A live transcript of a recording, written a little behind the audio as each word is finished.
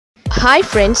Hi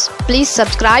friends, please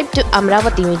subscribe to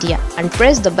Amaravathi Media and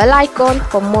press the bell icon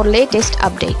for more latest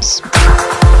updates.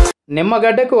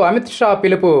 నిమ్మగడ్డకు Amit Shah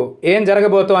పిలుపు ఏం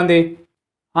జరగబోతోంది?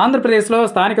 ఆంధ్రప్రదేశ్లో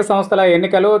స్థానిక సంస్థల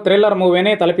ఎన్నికలు థ్రిల్లర్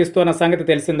మూవీని తలపిస్తున్న సంగతి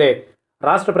తెలిసిందే.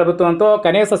 రాష్ట్ర ప్రభుత్వంతో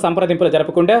కనీస సంప్రదింపులు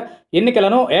జరపకుండా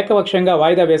ఎన్నికలను ఏకపక్షంగా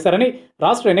వాయిదా వేశారని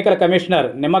రాష్ట్ర ఎన్నికల కమిషనర్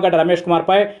నిమ్మగడ్డ రమేష్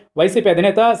కుమార్పై వైసీపీ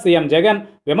అధినేత సీఎం జగన్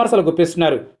విమర్శలు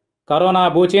గుప్పిస్తున్నారు. కరోనా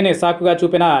బూచీని సాకుగా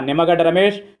చూపిన నిమ్మగడ్డ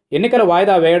రమేష్ ఎన్నికలు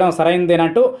వాయిదా వేయడం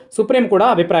సరైందేనంటూ సుప్రీం కూడా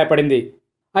అభిప్రాయపడింది.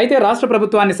 అయితే రాష్ట్ర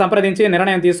ప్రభుత్వాన్ని సంప్రదించి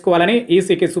నిర్ణయం తీసుకోవాలని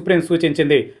ఈసీకి సుప్రీం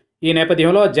సూచించింది. ఈ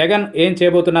నేపథ్యంలో జగన్ ఏం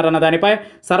చేయబోతున్నారన్న దానిపై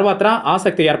సర్వత్రా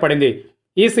ఆసక్తి ఏర్పడింది.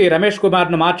 ఈసీ రమేష్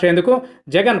కుమార్ను మార్చేందుకు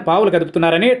జగన్ పావులు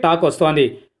కదుపుతున్నారని టాక్ వస్తోంది.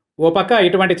 ఓ పక్క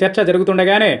ఇటువంటి చర్చ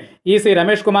జరుగుతుండగానే ఈసీ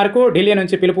రమేష్ కుమార్కు ఢిల్లీ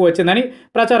నుంచి పిలుపు వచ్చిందని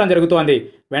ప్రచారం జరుగుతోంది.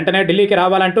 వెంటనే ఢిల్లీకి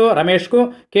రావాలంటూ రమేష్కు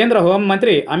కేంద్ర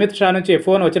హోంమంత్రి అమిత్ షా నుంచి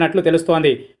ఫోన్ వచ్చినట్లు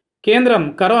తెలుస్తోంది. కేంద్రం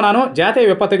కరోనాను జాతీయ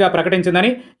విపత్తుగా ప్రకటించిందని,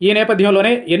 ఈ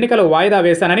నేపథ్యంలోనే ఎన్నికలు వాయిదా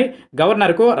వేశానని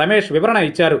గవర్నర్కు రమేష్ వివరణ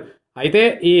ఇచ్చారు. అయితే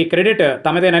ఈ క్రెడిట్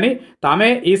తమదేనని, తామే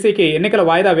ఈసీకి ఎన్నికల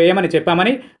వాయిదా వేయమని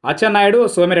చెప్పామని అచ్చెన్నాయుడు,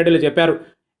 సోమిరెడ్డిలు చెప్పారు.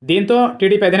 దీంతో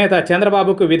టీడీపీ అధినేత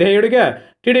చంద్రబాబుకు విధేయుడిగా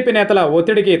టీడీపీ నేతల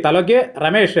ఒత్తిడికి తలొగ్గే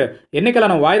రమేష్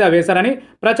ఎన్నికలను వాయిదా వేశారని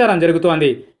ప్రచారం జరుగుతోంది.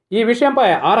 ఈ విషయంపై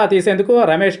ఆరా తీసేందుకు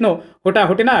రమేష్ను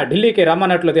హుటాహుటిన ఢిల్లీకి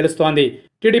రమ్మన్నట్లు తెలుస్తోంది.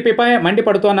 టీడీపీపై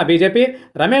మండిపడుతోన్న బీజేపీ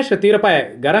రమేష్ తీరుపై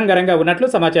గరంగరంగా ఉన్నట్లు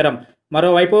సమాచారం.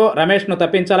 మరోవైపు రమేష్ను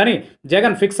తప్పించాలని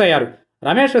జగన్ ఫిక్స్ అయ్యారు.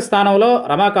 రమేష్ స్థానంలో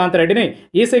రమాకాంత్ రెడ్డిని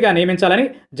ఈసీగా నియమించాలని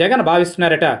జగన్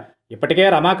భావిస్తున్నారట. ఇప్పటికే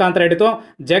రమాకాంత్ రెడ్డితో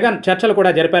జగన్ చర్చలు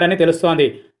కూడా జరిపారని తెలుస్తోంది.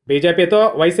 బీజేపీతో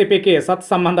వైసీపీకి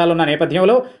సత్సంబంధాలున్న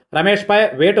నేపథ్యంలో రమేష్పై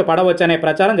వేటు పడవచ్చనే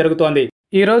ప్రచారం జరుగుతోంది.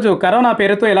 ఈ రోజు కరోనా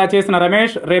పేరుతో ఇలా చేసిన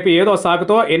రమేష్ రేపు ఏదో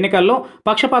సాకుతో ఎన్నికల్లో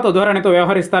పక్షపాత ధోరణితో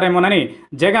వ్యవహరిస్తారేమోనని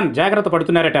జగన్ జాగ్రత్త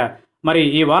పడుతున్నారట. మరి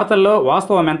ఈ వార్తల్లో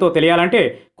వాస్తవం ఎంతో తెలియాలంటే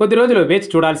కొద్ది రోజులు వేచి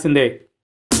చూడాల్సిందే.